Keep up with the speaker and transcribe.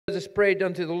Moses prayed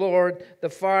unto the Lord, the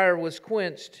fire was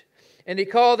quenched. And he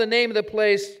called the name of the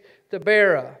place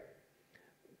Taberah,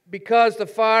 because the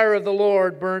fire of the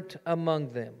Lord burnt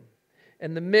among them.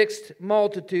 And the mixed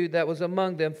multitude that was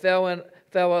among them fell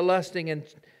a lusting,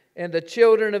 and the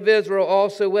children of Israel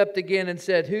also wept again and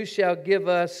said, Who shall give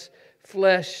us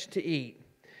flesh to eat?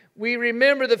 We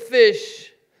remember the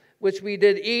fish which we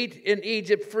did eat in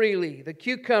Egypt freely, the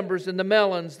cucumbers and the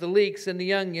melons, the leeks and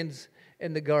the onions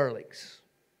and the garlics.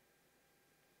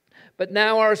 But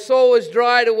now our soul is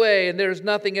dried away, and there is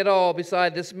nothing at all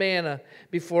beside this manna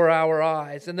before our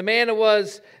eyes. And the manna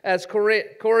was as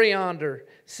coriander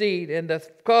seed, and the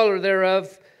color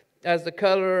thereof as the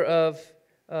color of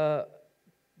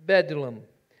bdellium.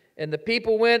 And the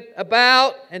people went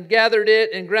about and gathered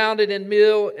it and ground it in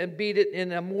meal and beat it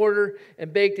in a mortar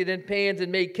and baked it in pans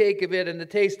and made cake of it. And the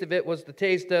taste of it was the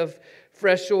taste of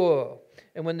fresh oil.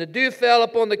 And when the dew fell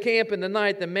upon the camp in the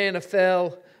night, the manna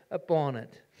fell upon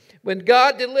it. When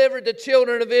God delivered the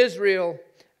children of Israel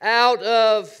out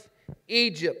of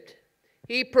Egypt,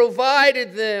 He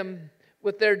provided them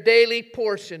with their daily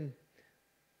portion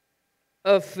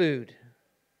of food.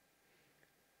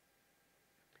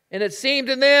 And it seemed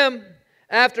to them,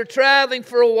 after traveling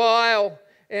for a while,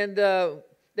 and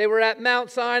they were at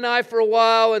Mount Sinai for a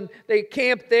while, and they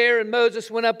camped there, and Moses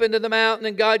went up into the mountain,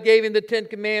 and God gave him the Ten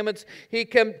Commandments.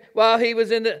 While he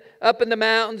was up in the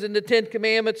mountains, and the Ten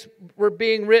Commandments were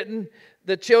being written,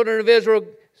 the children of Israel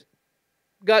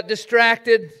got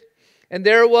distracted, and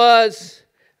there was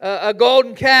a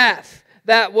golden calf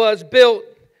that was built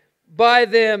by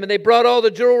them, and they brought all the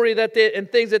jewelry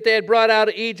and things that they had brought out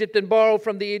of Egypt and borrowed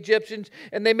from the Egyptians,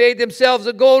 and they made themselves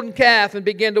a golden calf and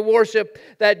began to worship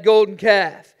that golden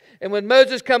calf. And when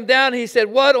Moses come down, he said,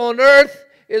 "What on earth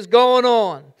is going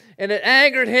on?" And it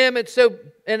angered him, and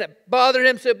it bothered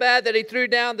him so bad that he threw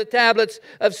down the tablets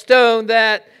of stone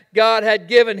that God had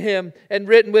given him and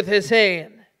written with his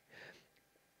hand.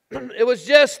 It was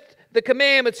just the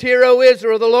commandments, Hear, O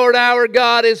Israel, the Lord our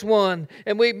God is one.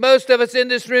 And most of us in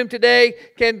this room today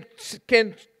can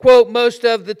quote most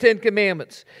of the Ten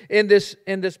Commandments in this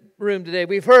room today.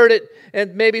 We've heard it,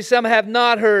 and maybe some have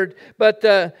not heard. But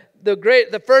the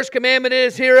first commandment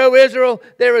is, Hear, O Israel,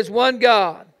 there is one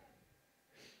God.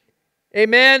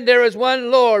 Amen. There is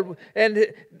one Lord, and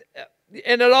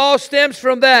it all stems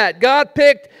from that. God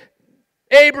picked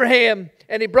Abraham,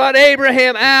 and He brought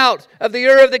Abraham out of the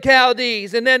Ur of the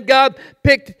Chaldees. And then God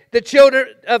picked the children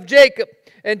of Jacob.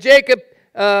 And Jacob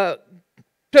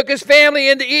took his family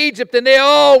into Egypt. And they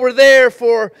all were there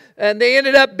and they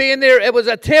ended up being there. It was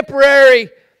a temporary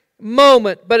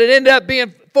moment, but it ended up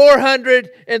being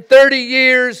 430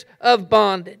 years of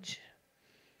bondage.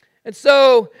 And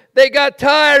so they got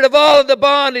tired of all of the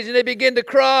bondage, and they began to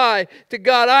cry to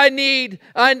God,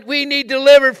 we need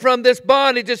delivered from this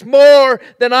bondage. It's more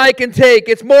than I can take.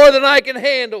 It's more than I can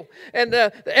handle. And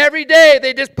every day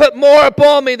they just put more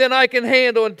upon me than I can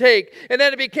handle and take. And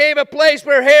then it became a place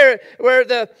where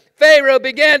the Pharaoh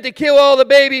began to kill all the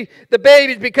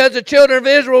babies because the children of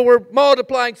Israel were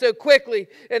multiplying so quickly,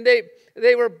 and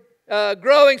they were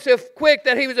growing so quick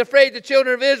that he was afraid the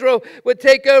children of Israel would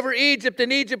take over Egypt,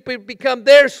 and Egypt would become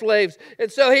their slaves.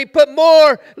 And so he put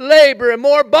more labor and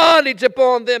more bondage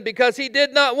upon them because he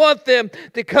did not want them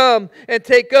to come and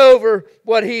take over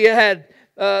what he had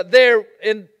there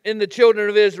in the children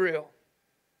of Israel.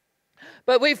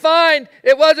 But we find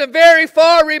it wasn't very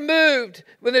far removed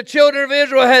when the children of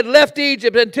Israel had left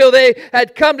Egypt until they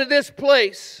had come to this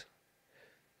place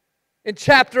in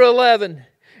chapter 11.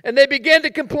 And they began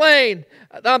to complain,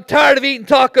 I'm tired of eating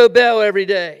Taco Bell every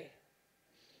day.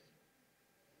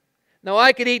 Now,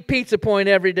 I could eat Pizza Point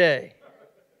every day.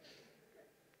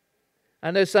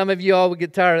 I know some of you all would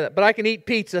get tired of that, but I can eat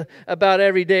pizza about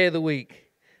every day of the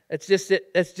week. It's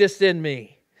just in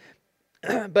me.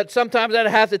 But sometimes I'd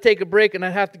have to take a break, and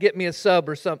I'd have to get me a sub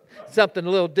or something a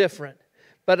little different.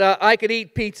 But I could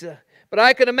eat pizza. But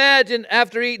I could imagine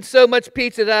after eating so much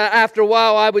pizza that after a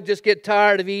while I would just get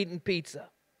tired of eating pizza.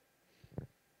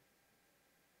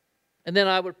 And then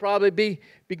I would probably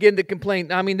begin to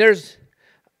complain. I mean, there's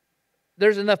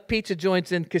enough pizza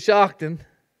joints in Coshocton.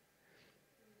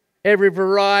 Every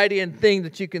variety and thing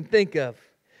that you can think of.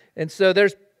 And so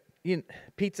there's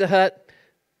Pizza Hut.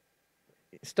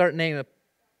 Start naming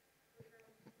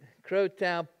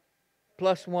Crowtown,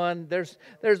 Plus One. There's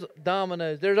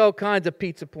Domino's. There's all kinds of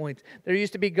pizza points. There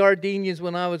used to be Gardenias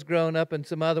when I was growing up, and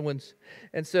some other ones.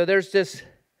 And so there's just,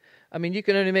 you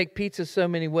can only make pizza so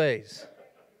many ways.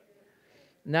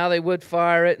 Now they wood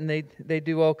fire it, and they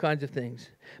do all kinds of things.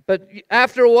 But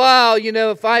after a while,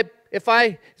 if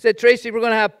I said, Tracy, we're going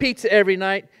to have pizza every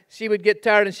night, she would get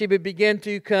tired and she would begin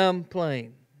to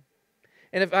complain.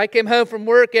 And if I came home from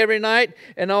work every night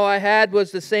and all I had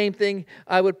was the same thing,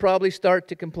 I would probably start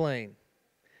to complain.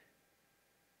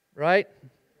 Right?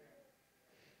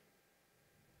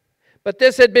 But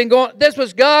this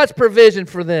was God's provision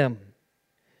for them.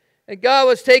 And God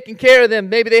was taking care of them.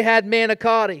 Maybe they had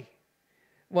manicotti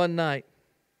one night.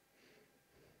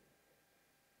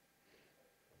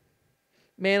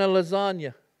 Manna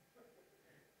lasagna.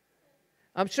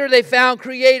 I'm sure they found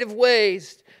creative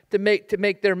ways to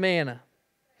make their manna.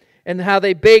 And how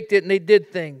they baked it and they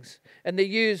did things. And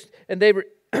they were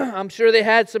I'm sure they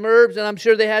had some herbs, and I'm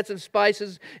sure they had some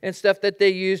spices and stuff that they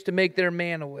used to make their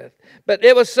manna with. But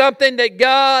it was something that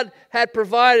God had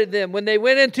provided them when they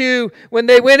went into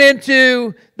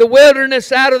the wilderness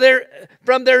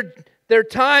from their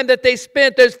time that they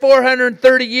spent, those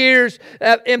 430 years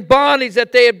in bondage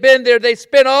that they had been there. They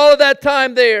spent all of that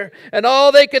time there, and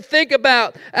all they could think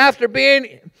about after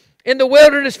being in the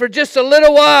wilderness for just a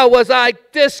little while was, I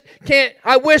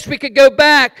wish we could go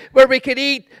back where we could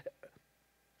eat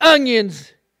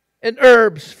onions and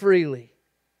herbs freely.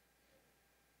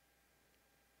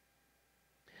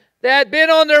 They had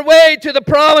been on their way to the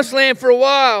promised land for a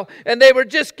while, and they were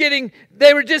just getting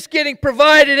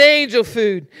provided angel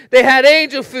food. They had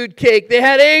angel food cake. They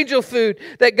had angel food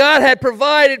that God had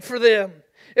provided for them.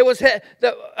 It was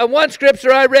one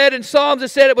scripture I read in Psalms that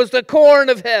said it was the corn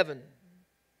of heaven.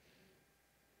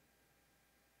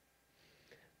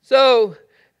 So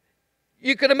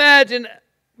you can imagine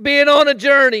being on a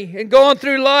journey and going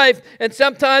through life, and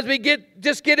sometimes we get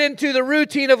into the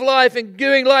routine of life and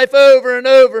doing life over and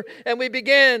over, and we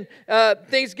get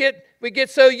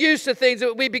so used to things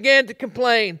that we begin to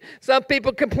complain. Some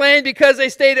people complain because they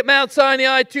stayed at Mount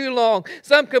Sinai too long.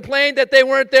 Some complain that they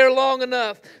weren't there long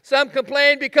enough. Some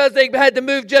complain because they had to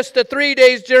move just a 3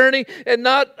 days journey and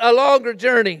not a longer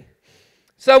journey.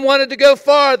 Some wanted to go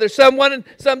farther. Some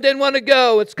didn't want to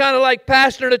go. It's kind of like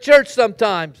pastoring a church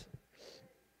sometimes.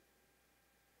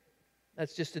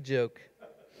 That's just a joke.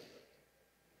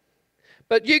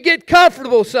 But you get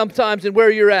comfortable sometimes in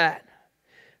where you're at.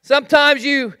 Sometimes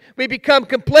we become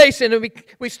complacent and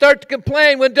we start to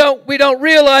complain when we don't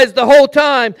realize the whole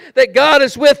time that God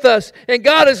is with us and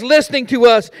God is listening to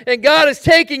us and God is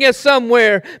taking us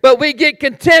somewhere. But we get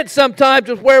content sometimes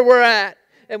with where we're at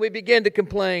and we begin to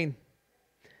complain.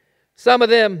 Some of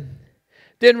them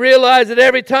didn't realize that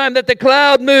every time that the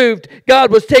cloud moved,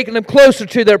 God was taking them closer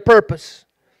to their purpose.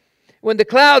 When the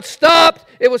cloud stopped,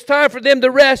 it was time for them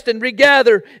to rest and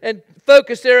regather and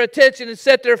focus their attention and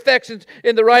set their affections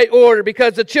in the right order,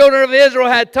 because the children of Israel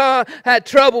had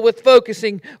trouble with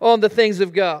focusing on the things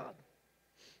of God.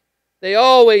 They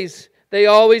always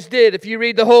did. If you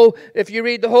read the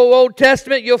whole Old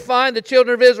Testament, you'll find the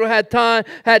children of Israel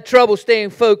had trouble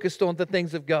staying focused on the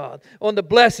things of God, on the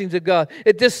blessings of God.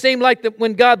 It just seemed like that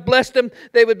when God blessed them,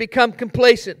 they would become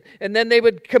complacent, and then they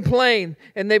would complain,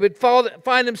 and they would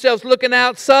find themselves looking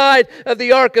outside of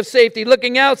the ark of safety,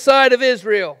 looking outside of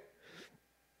Israel.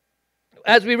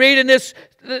 As we read in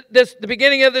the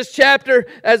beginning of this chapter,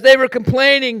 as they were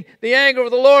complaining, the anger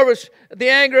of the Lord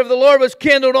was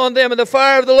kindled on them, and the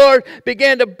fire of the Lord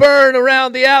began to burn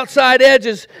around the outside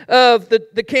edges of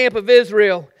the camp of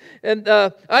Israel. And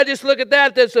I just look at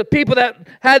that as the people that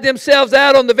had themselves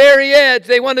out on the very edge.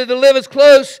 They wanted to live as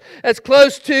close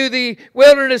to the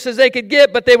wilderness as they could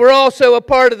get, but they were also a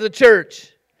part of the church.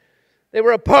 They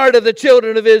were a part of the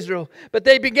children of Israel. But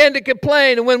they began to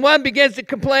complain. And when one begins to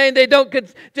complain, they don't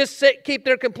just keep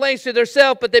their complaints to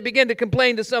themselves, but they begin to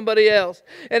complain to somebody else.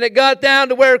 And it got down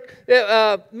to where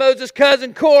Moses'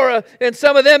 cousin Korah and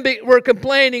some of them were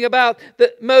complaining about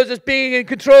Moses being in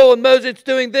control and Moses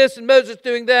doing this and Moses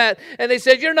doing that. And they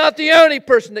said, "You're not the only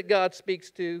person that God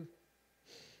speaks to."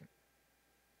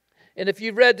 And if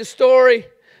you've read the story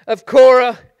of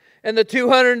Korah and the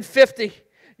 250,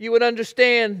 you would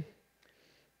understand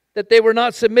that they were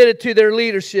not submitted to their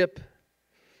leadership.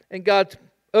 And God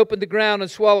opened the ground and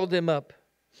swallowed them up.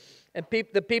 And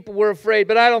the people were afraid.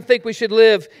 But I don't think we should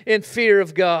live in fear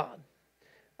of God.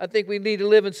 I think we need to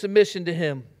live in submission to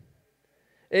Him.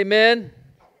 Amen?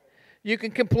 You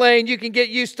can complain. You can get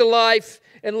used to life.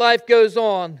 And life goes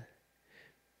on.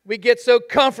 We get so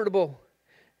comfortable.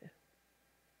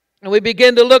 And we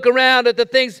begin to look around at the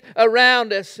things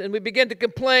around us, and we begin to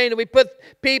complain, and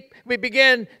we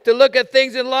begin to look at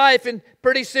things in life, and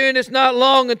pretty soon it's not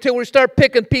long until we start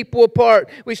picking people apart.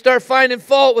 We start finding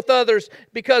fault with others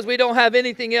because we don't have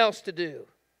anything else to do.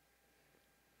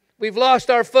 We've lost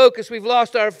our focus, we've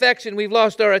lost our affection, we've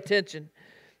lost our attention.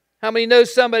 How many know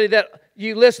somebody that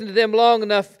you listen to them long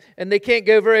enough and they can't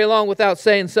go very long without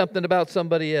saying something about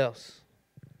somebody else?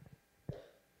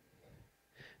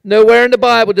 Nowhere in the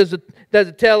Bible does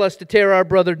it tell us to tear our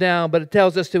brother down, but it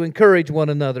tells us to encourage one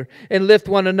another and lift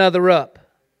one another up.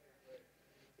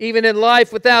 Even in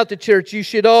life without the church, you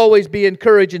should always be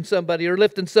encouraging somebody or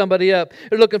lifting somebody up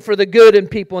or looking for the good in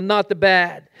people and not the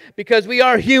bad. Because we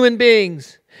are human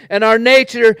beings, and our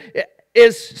nature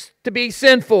is to be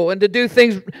sinful and to do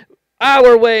things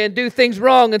our way and do things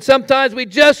wrong. And sometimes we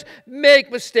just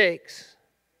make mistakes.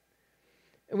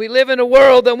 And we live in a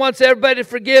world that wants everybody to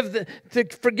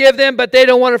forgive them, but they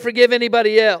don't want to forgive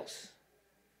anybody else.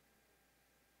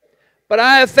 But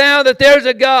I have found that there's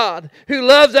a God who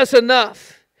loves us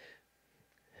enough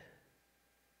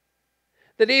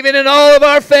that even in all of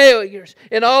our failures,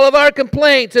 in all of our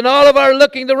complaints, in all of our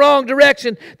looking the wrong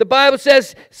direction, the Bible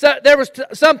says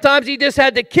sometimes He just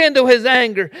had to kindle His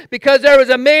anger because there was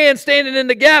a man standing in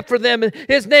the gap for them. And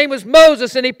his name was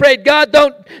Moses, and he prayed, God,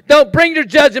 don't bring your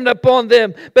judgment upon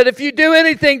them. But if you do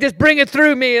anything, just bring it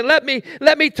through me and let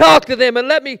me talk to them and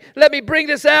let me bring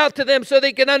this out to them so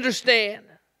they can understand.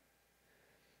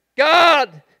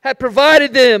 God had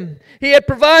provided them. He had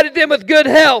provided them with good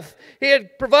health. He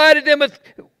had provided them with,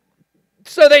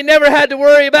 so they never had to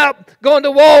worry about going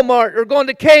to Walmart or going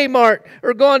to Kmart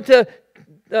or going to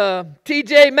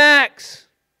TJ Maxx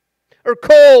or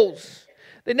Kohl's.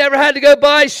 They never had to go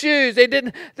buy shoes.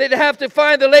 They'd have to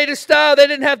find the latest style. They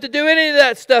didn't have to do any of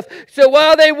that stuff. So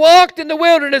while they walked in the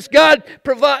wilderness, God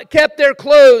kept their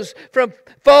clothes from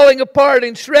falling apart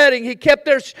and shredding. He kept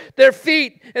their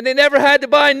feet, and they never had to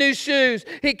buy new shoes.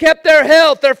 He kept their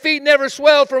health. Their feet never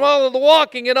swelled from all of the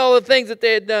walking and all the things that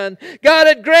they had done. God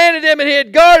had granted them, and He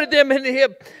had guarded them, and He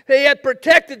had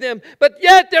protected them. But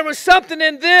yet there was something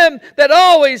in them that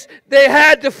always they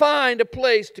had to find a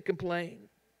place to complain.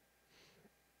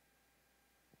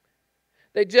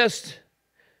 They just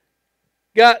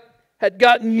had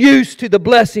gotten used to the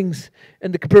blessings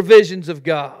and the provisions of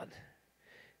God.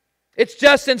 It's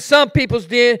just in some people's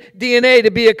DNA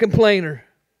to be a complainer.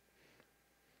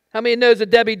 How many knows a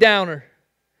Debbie Downer?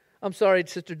 I'm sorry,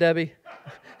 Sister Debbie.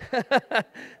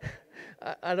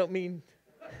 I don't mean...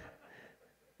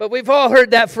 But we've all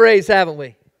heard that phrase, haven't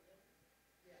we?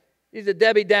 He's a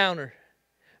Debbie Downer.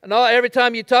 And every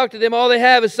time you talk to them, all they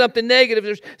have is something negative.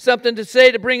 There's something to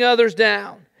say to bring others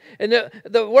down. And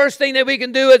the worst thing that we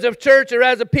can do as a church or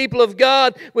as a people of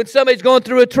God when somebody's going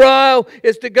through a trial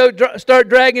is to go start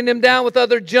dragging them down with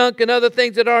other junk and other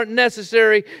things that aren't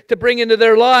necessary to bring into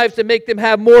their lives to make them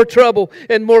have more trouble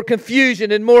and more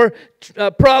confusion and more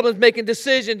problems making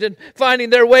decisions and finding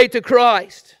their way to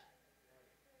Christ.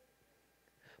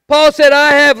 Paul said,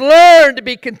 I have learned to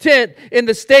be content in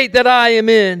the state that I am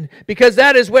in because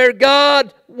that is where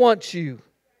God wants you.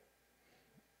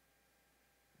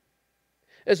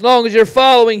 As long as you're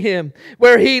following Him.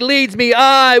 Where He leads me,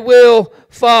 I will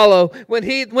follow. When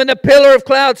the pillar of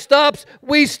cloud stops,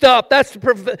 we stop. That's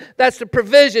the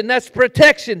provision. That's the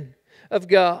protection of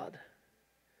God.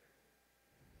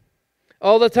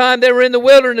 All the time they were in the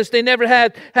wilderness, they never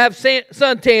have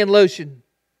suntan lotion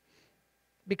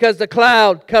because the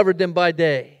cloud covered them by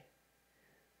day.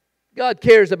 God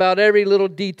cares about every little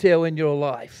detail in your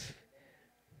life.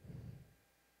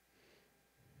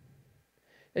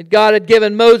 And God had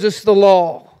given Moses the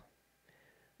law.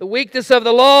 The weakness of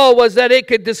the law was that it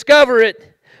could discover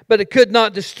it, but it could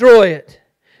not destroy it.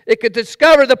 It could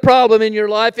discover the problem in your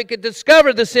life. It could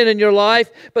discover the sin in your life,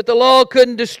 but the law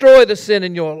couldn't destroy the sin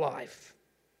in your life.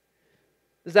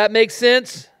 Does that make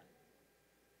sense?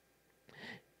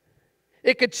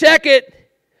 It could check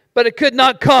it, but it could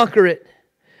not conquer it.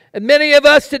 And many of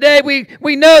us today,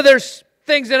 we know there's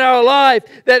things in our life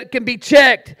that can be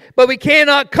checked, but we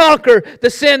cannot conquer the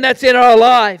sin that's in our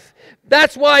life.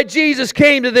 That's why Jesus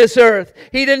came to this earth.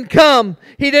 He didn't come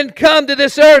to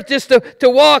this earth just to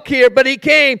walk here, but He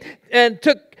came and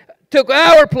took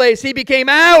our place. He became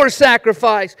our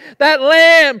sacrifice. That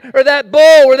lamb or that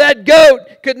bull or that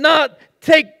goat could not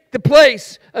take the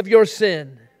place of your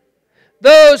sin.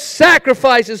 Those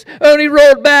sacrifices only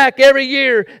rolled back every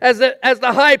year as the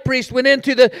high priest went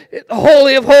into the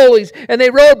Holy of Holies. And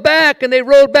they rolled back to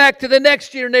the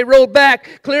next year. And they rolled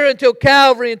back clear until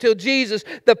Calvary, until Jesus,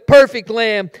 the perfect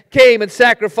Lamb, came and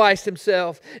sacrificed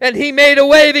Himself. And He made a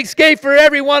way of escape for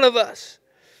every one of us.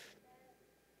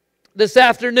 This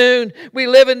afternoon, we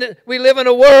live in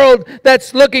a world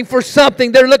that's looking for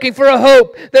something. They're looking for a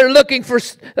hope. They're looking for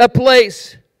a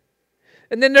place.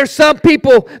 And then there's some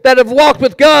people that have walked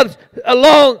with God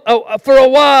for a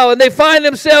while, and they find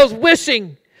themselves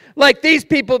wishing, like these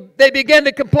people, they begin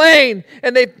to complain,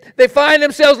 and they find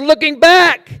themselves looking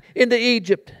back into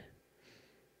Egypt.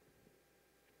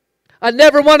 I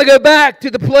never want to go back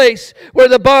to the place where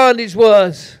the bondage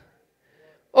was.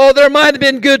 Oh, there might have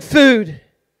been good food.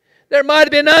 There might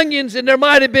have been onions and there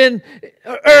might have been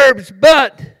herbs,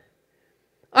 but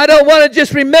I don't want to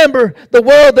just remember the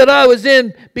world that I was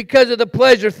in because of the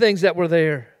pleasure things that were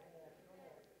there.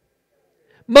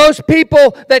 Most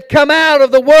people that come out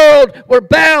of the world were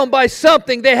bound by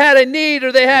something. They had a need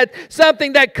or they had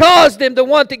something that caused them to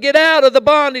want to get out of the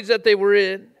bondage that they were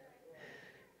in.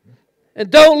 And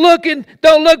don't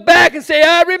look back and say,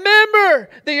 I remember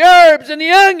the herbs and the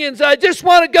onions. I just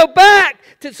want to go back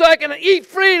so I can eat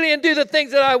freely and do the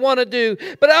things that I want to do.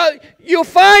 But you'll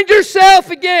find yourself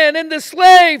again in the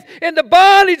slave, in the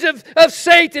bondage of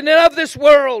Satan and of this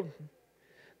world.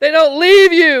 They don't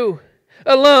leave you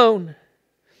alone.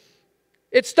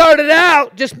 It started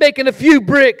out just making a few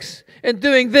bricks and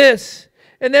doing this.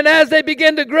 And then as they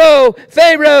began to grow,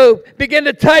 Pharaoh began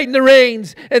to tighten the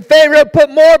reins. And Pharaoh put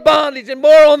more bondage and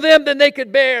more on them than they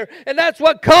could bear. And that's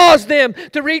what caused them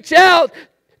to reach out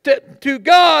to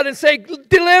God and say,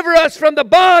 deliver us from the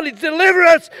bondage, deliver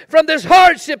us from this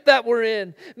hardship that we're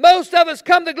in. Most of us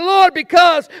come to the Lord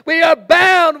because we are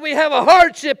bound, we have a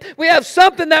hardship, we have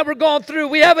something that we're going through,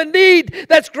 we have a need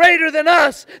that's greater than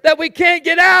us that we can't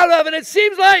get out of, and it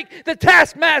seems like the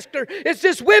taskmaster is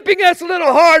just whipping us a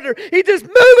little harder. He's just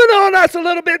moving on us a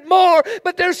little bit more,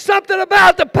 but there's something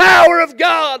about the power of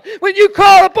God when you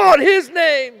call upon His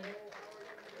name.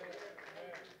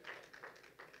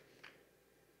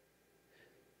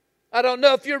 I don't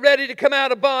know if you're ready to come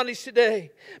out of bondage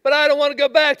today, but I don't want to go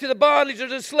back to the bondage or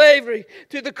the slavery,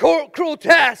 to the cruel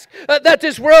task that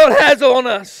this world has on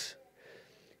us.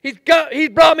 He's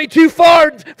brought me too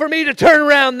far for me to turn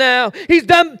around now. He's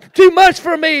done too much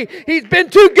for me. He's been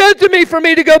too good to me for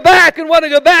me to go back and want to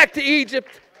go back to Egypt.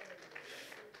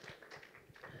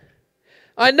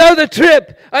 I know the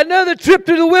trip. I know the trip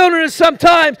through the wilderness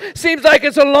sometimes seems like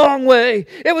it's a long way.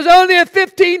 It was only a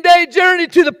 15-day journey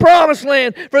to the promised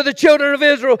land for the children of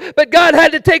Israel. But God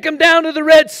had to take them down to the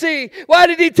Red Sea. Why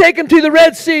did He take them to the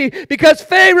Red Sea? Because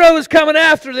Pharaoh was coming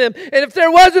after them. And if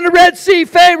there wasn't a Red Sea,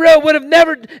 Pharaoh would have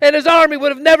never, and his army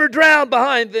would have never drowned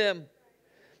behind them.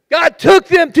 God took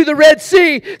them to the Red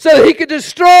Sea so that He could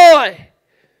destroy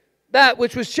that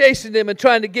which was chasing them and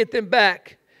trying to get them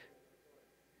back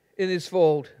in His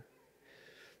fold.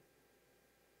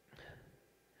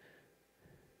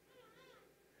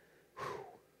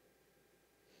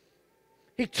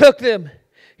 He took them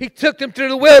through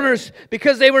the wilderness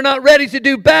because they were not ready to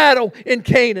do battle in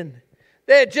Canaan.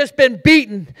 They had just been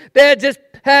beaten. They had just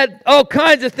had all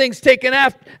kinds of things taken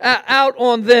out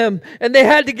on them. And they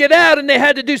had to get out and they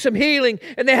had to do some healing.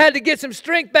 And they had to get some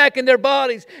strength back in their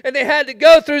bodies. And they had to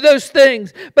go through those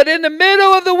things. But in the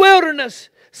middle of the wilderness,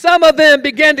 some of them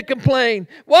began to complain.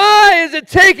 Why is it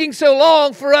taking so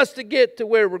long for us to get to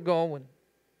where we're going?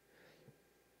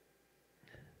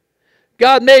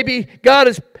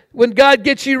 When God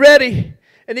gets you ready,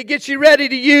 and He gets you ready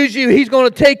to use you, He's going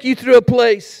to take you through a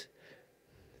place.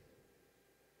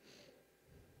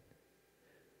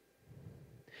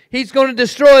 He's going to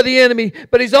destroy the enemy,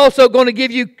 but He's also going to give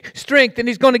you strength, and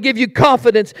He's going to give you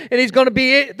confidence, and He's going to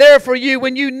be there for you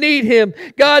when you need Him.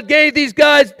 God gave these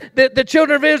guys, the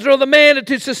children of Israel, the manna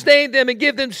to sustain them and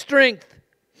give them strength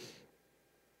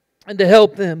and to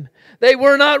help them. They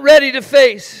were not ready to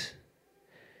face.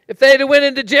 If they had went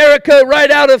into Jericho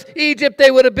right out of Egypt, they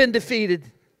would have been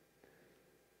defeated.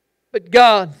 But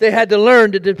God, they had to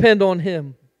learn to depend on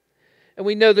Him. And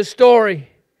we know the story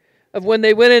of when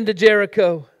they went into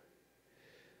Jericho.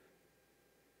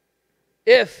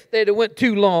 If they'd have went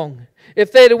too long,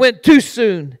 if they'd have went too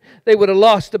soon, they would have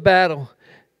lost the battle.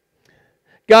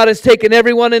 God has taken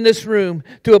everyone in this room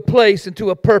to a place and to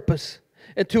a purpose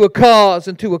and to a cause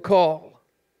and to a call.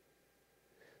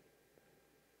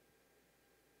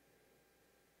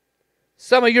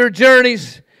 Some of your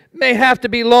journeys may have to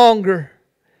be longer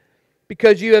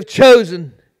because you have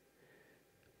chosen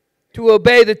to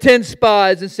obey the 10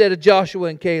 spies instead of Joshua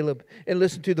and Caleb and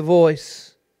listen to the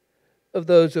voice of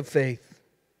those of faith.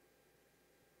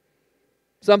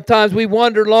 Sometimes we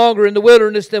wander longer in the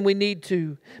wilderness than we need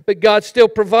to, but God still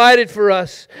provided for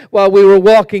us while we were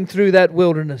walking through that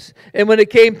wilderness. And when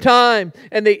it came time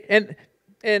and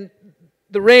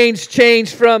the reins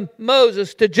changed from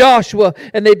Moses to Joshua,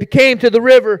 and they came to the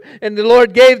river, and the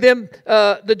Lord gave them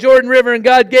the Jordan River, and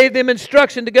God gave them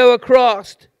instruction to go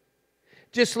across,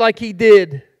 just like He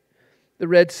did the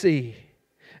Red Sea.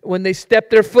 When they stepped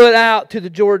their foot out to the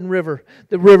Jordan River,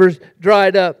 the rivers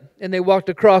dried up, and they walked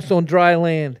across on dry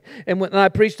land. And when I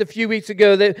preached a few weeks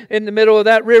ago, in the middle of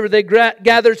that river, they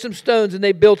gathered some stones, and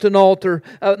they built an altar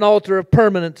of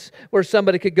permanence where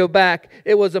somebody could go back.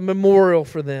 It was a memorial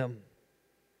for them.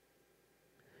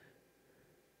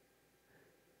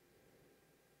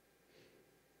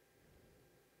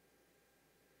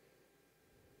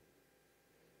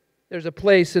 There's a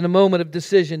place and a moment of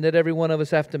decision that every one of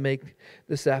us have to make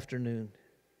this afternoon.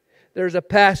 There's a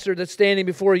pastor that's standing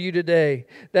before you today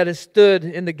that has stood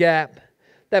in the gap,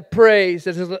 that prays,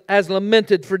 that has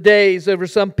lamented for days over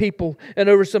some people and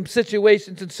over some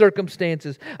situations and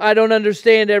circumstances. I don't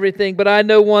understand everything, but I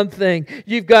know one thing.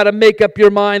 You've got to make up your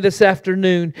mind this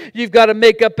afternoon. You've got to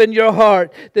make up in your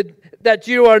heart that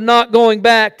you are not going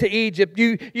back to Egypt.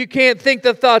 You can't think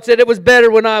the thoughts that it was better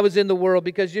when I was in the world,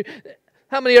 because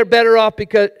how many are better off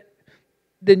how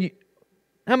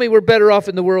many were better off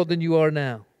in the world than you are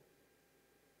now?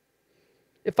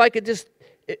 If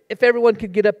everyone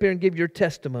could get up here and give your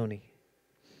testimony.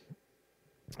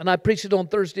 And I preached it on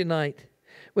Thursday night.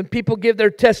 When people give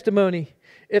their testimony,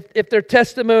 if their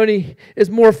testimony is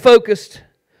more focused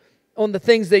on the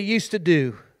things they used to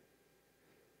do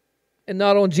and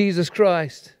not on Jesus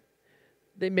Christ,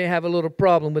 they may have a little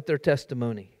problem with their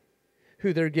testimony,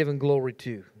 who they're giving glory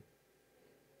to.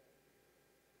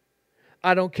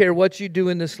 I don't care what you do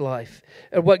in this life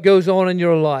or what goes on in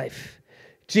your life.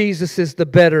 Jesus is the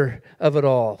better of it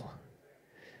all.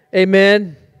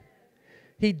 Amen.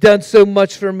 He done so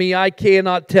much for me, I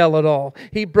cannot tell it all.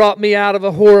 He brought me out of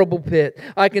a horrible pit.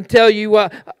 I can tell you,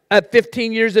 at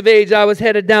 15 years of age, I was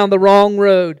headed down the wrong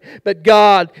road. But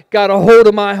God got a hold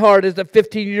of my heart as a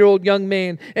 15-year-old young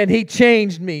man, and He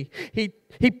changed me.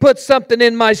 He put something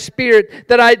in my spirit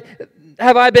that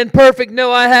Have I been perfect?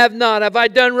 No, I have not. Have I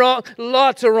done wrong?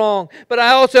 Lots of wrong. But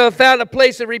I also have found a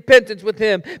place of repentance with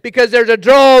Him, because there's a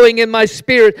drawing in my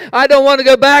spirit. I don't want to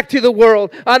go back to the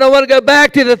world. I don't want to go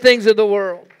back to the things of the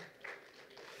world.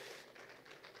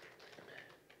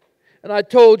 And I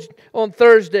told on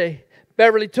Thursday,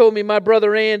 Beverly told me my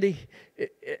brother Andy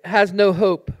has no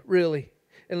hope, really,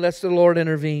 unless the Lord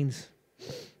intervenes.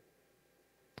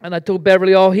 And I told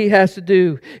Beverly all he has to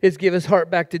do is give his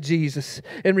heart back to Jesus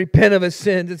and repent of his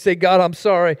sins and say, God, I'm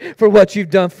sorry for what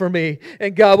you've done for me.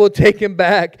 And God will take him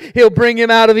back. He'll bring him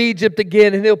out of Egypt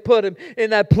again, and He'll put him in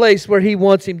that place where He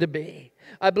wants him to be.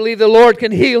 I believe the Lord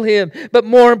can heal him, but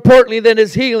more importantly than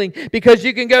His healing, because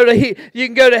you can go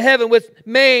to heaven with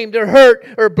maimed or hurt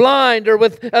or blind or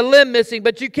with a limb missing,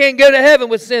 but you can't go to heaven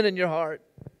with sin in your heart.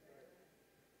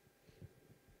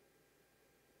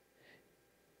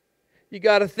 You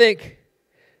got to think,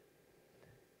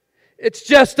 it's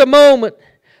just a moment.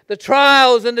 The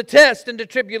trials and the tests and the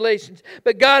tribulations.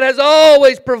 But God has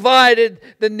always provided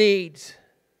the needs.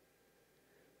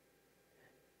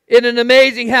 Isn't it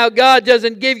amazing how God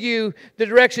doesn't give you the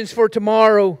directions for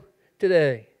tomorrow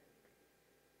today?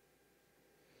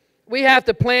 We have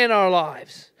to plan our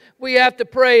lives. We have to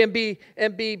pray and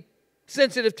be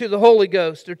sensitive to the Holy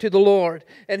Ghost or to the Lord,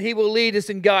 and He will lead us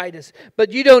and guide us. But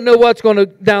you don't know what's going to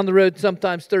down the road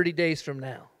sometimes 30 days from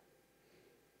now.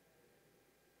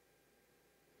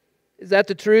 Is that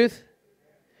the truth?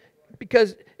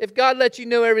 Because if God let you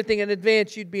know everything in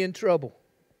advance, you'd be in trouble.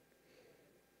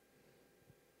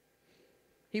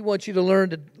 He wants you to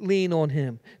learn to lean on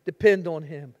Him, depend on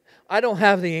Him. I don't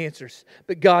have the answers,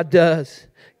 but God does.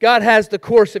 God has the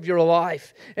course of your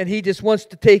life, and He just wants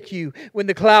to take you. When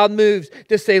the cloud moves,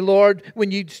 just say, Lord,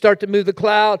 when you start to move the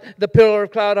cloud, the pillar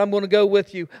of cloud, I'm going to go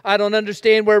with you. I don't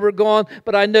understand where we're going,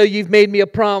 but I know you've made me a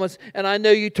promise, and I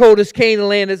know you told us Canaan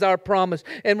land is our promise,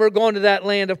 and we're going to that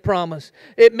land of promise.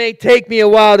 It may take me a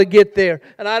while to get there,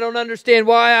 and I don't understand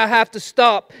why I have to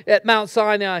stop at Mount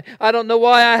Sinai. I don't know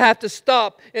why I have to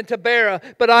stop in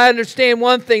Taberah, but I understand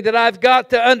one thing, that I've got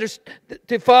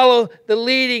to follow the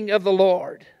leading of the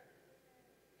Lord.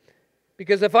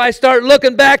 Because if I start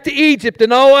looking back to Egypt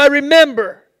and all I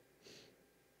remember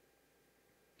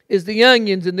is the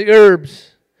onions and the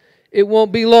herbs, it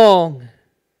won't be long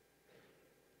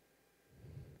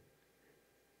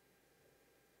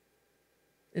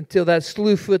until that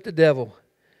slewfoot, the devil,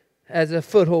 has a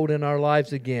foothold in our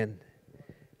lives again,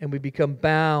 and we become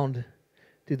bound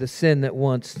to the sin that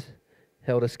once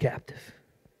held us captive.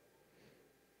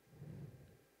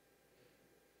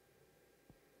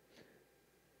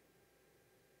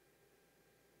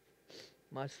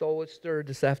 My soul is stirred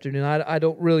this afternoon. I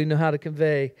don't really know how to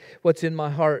convey what's in my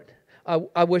heart.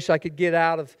 I wish I could get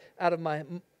out of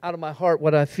my heart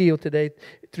what I feel today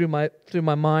through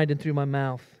my mind and through my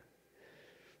mouth.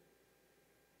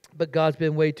 But God's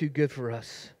been way too good for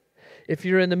us. If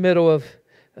you're in the middle of,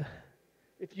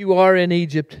 if you are in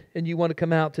Egypt and you want to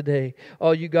come out today,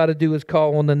 all you got to do is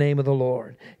call on the name of the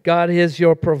Lord. God is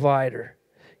your provider.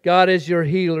 God is your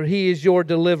healer. He is your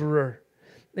deliverer.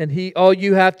 And all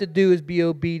you have to do is be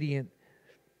obedient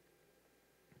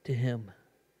to Him.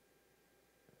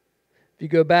 If you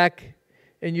go back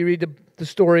and you read the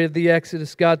story of the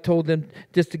Exodus, God told them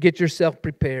just to get yourself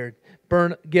prepared.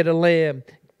 Get a lamb,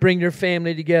 bring your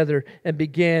family together and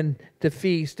begin to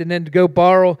feast. And then to go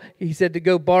borrow, he said to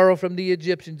go borrow from the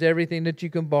Egyptians everything that you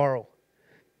can borrow.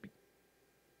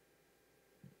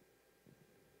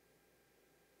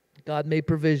 God made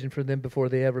provision for them before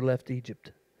they ever left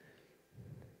Egypt.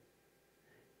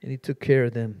 And He took care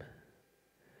of them.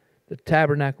 The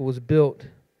tabernacle was built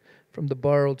from the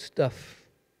borrowed stuff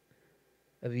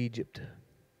of Egypt.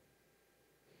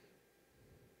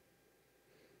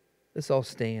 Let's all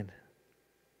stand.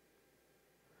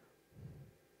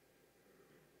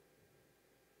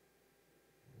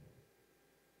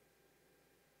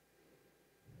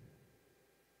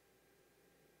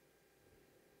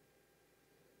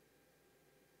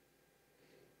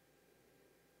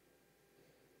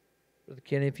 Brother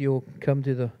Kenny, if you'll come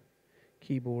to the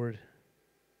keyboard.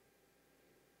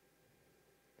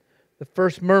 The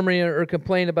first murmuring or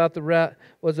complaint about the route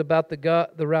was about the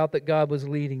route that God was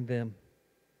leading them.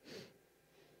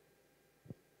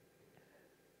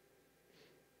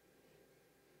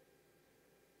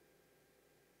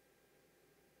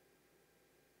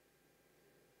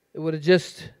 It would have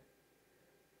just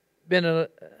been an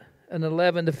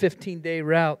 11 to 15 day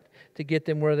route to get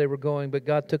them where they were going, but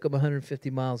God took them 150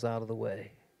 miles out of the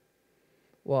way.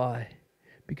 Why?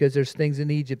 Because there's things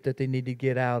in Egypt that they need to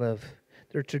get out of.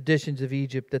 There are traditions of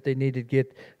Egypt that they need to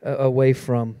get away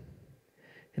from.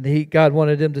 And God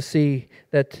wanted them to see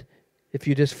that if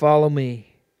you just follow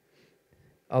me,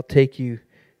 I'll take you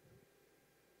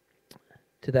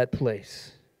to that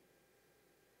place.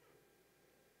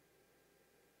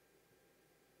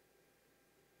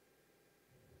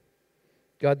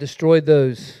 God destroyed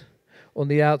those on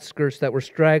the outskirts that were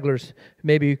stragglers.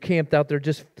 Maybe who camped out there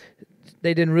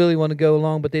they didn't really want to go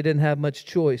along, but they didn't have much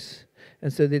choice.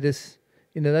 And so they just,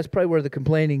 that's probably where the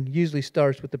complaining usually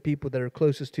starts, with the people that are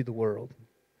closest to the world.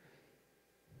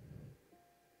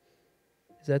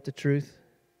 Is that the truth?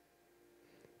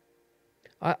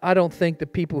 I don't think the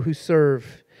people who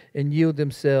serve and yield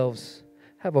themselves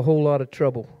have a whole lot of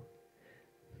trouble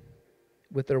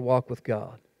with their walk with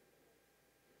God.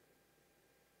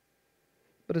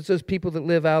 But it's those people that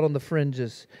live out on the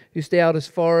fringes, who stay out as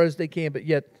far as they can, but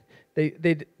yet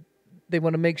they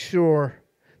want to make sure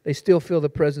they still feel the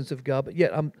presence of God. But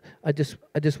yet I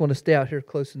just want to stay out here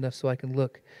close enough so I can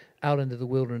look out into the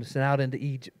wilderness and out into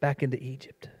Egypt, back into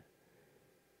Egypt.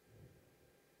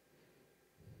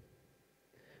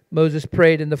 Moses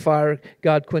prayed in the fire.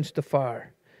 God quenched the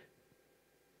fire.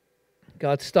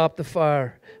 God stopped the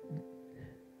fire.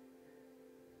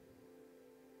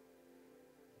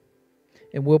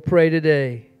 And we'll pray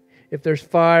today. If there's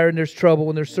fire and there's trouble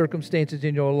and there's circumstances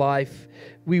in your life,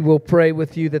 we will pray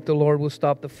with you that the Lord will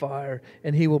stop the fire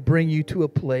and He will bring you to a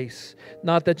place.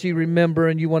 Not that you remember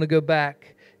and you want to go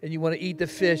back and you want to eat the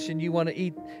fish and you want to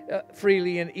eat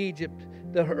freely in Egypt,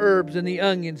 the herbs and the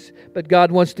onions, but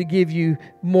God wants to give you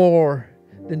more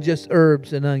than just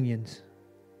herbs and onions.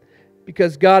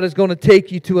 Because God is going to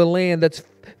take you to a land that's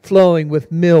flowing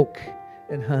with milk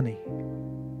and honey.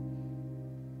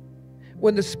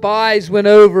 When the spies went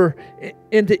over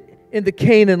into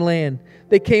Canaan land,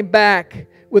 they came back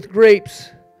with grapes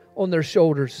on their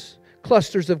shoulders,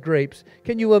 clusters of grapes.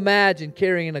 Can you imagine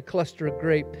carrying a cluster of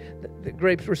grapes? The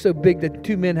grapes were so big that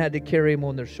 2 men had to carry them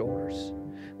on their shoulders.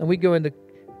 And we go into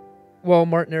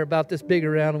Walmart and they're about this big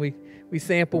around, and we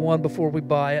sample one before we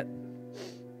buy it.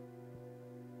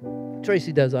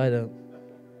 Tracy does, I don't.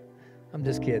 I'm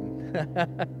just kidding.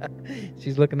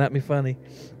 She's looking at me funny.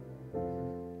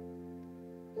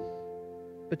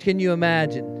 But can you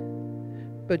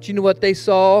imagine? But you know what they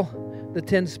saw? The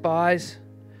 10 spies?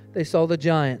 They saw the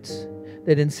giants.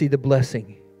 They didn't see the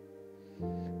blessing.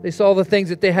 They saw the things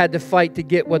that they had to fight to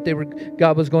get what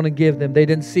God was going to give them. They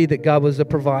didn't see that God was a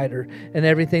provider. And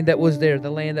everything that was there,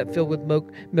 the land that filled with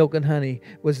milk and honey,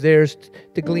 was theirs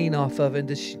to glean off of and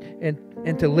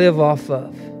to live off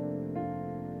of.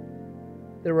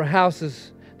 There were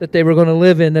houses that they were going to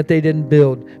live in that they didn't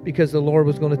build, because the Lord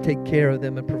was going to take care of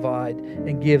them and provide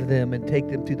and give them and take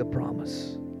them to the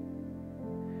promise.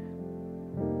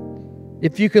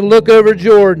 If you can look over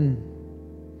Jordan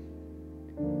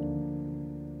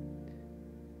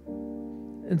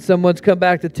and someone's come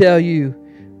back to tell you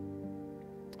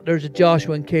there's a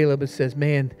Joshua and Caleb that says,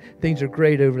 man, things are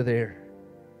great over there.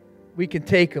 We can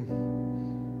take them.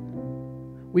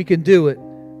 We can do it.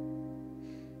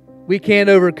 We can't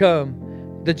overcome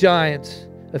the giants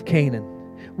of Canaan.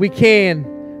 We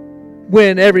can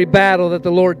win every battle that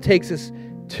the Lord takes us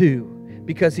to,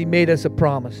 because He made us a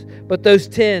promise. But those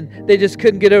 10, they just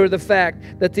couldn't get over the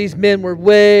fact that these men were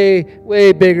way,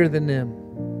 way bigger than them.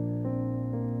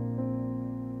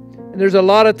 And there's a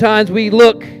lot of times we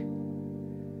look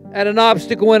at an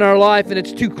obstacle in our life and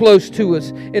it's too close to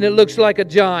us and it looks like a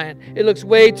giant. It looks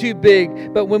way too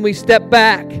big. But when we step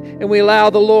back and we allow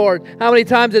the Lord, how many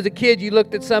times as a kid you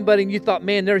looked at somebody and you thought,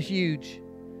 man, they're huge.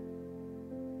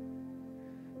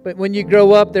 But when you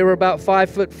grow up, they were about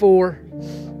 5'4".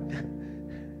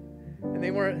 And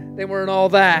they weren't all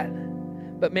that.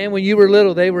 But man, when you were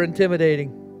little, they were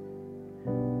intimidating.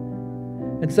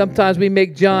 And sometimes we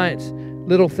make giants,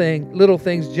 little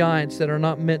things giants that are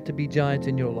not meant to be giants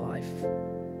in your life.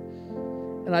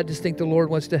 And I just think the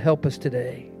Lord wants to help us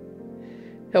today.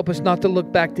 Help us not to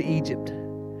look back to Egypt,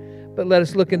 but let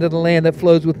us look into the land that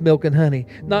flows with milk and honey.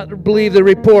 Not to believe the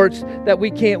reports that we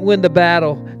can't win the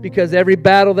battle, because every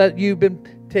battle that you've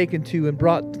been taken to and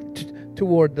brought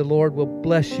toward, the Lord will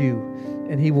bless you,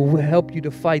 and He will help you to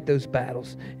fight those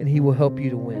battles, and He will help you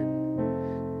to win.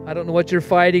 I don't know what you're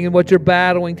fighting and what you're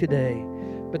battling today,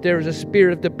 but there is a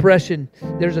spirit of depression.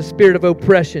 There's a spirit of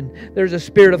oppression. There's a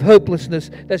spirit of hopelessness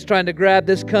that's trying to grab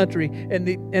this country and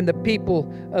the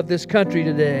people of this country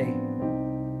today.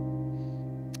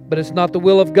 But it's not the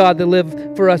will of God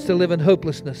for us to live in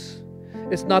hopelessness.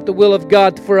 It's not the will of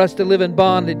God for us to live in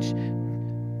bondage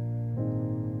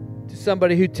to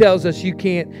somebody who tells us you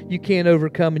can't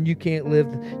overcome and you can't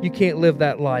live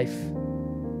that life.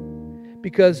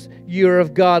 Because you are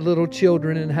of God, little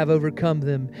children, and have overcome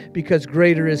them, because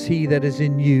greater is He that is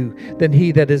in you than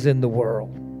he that is in the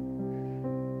world.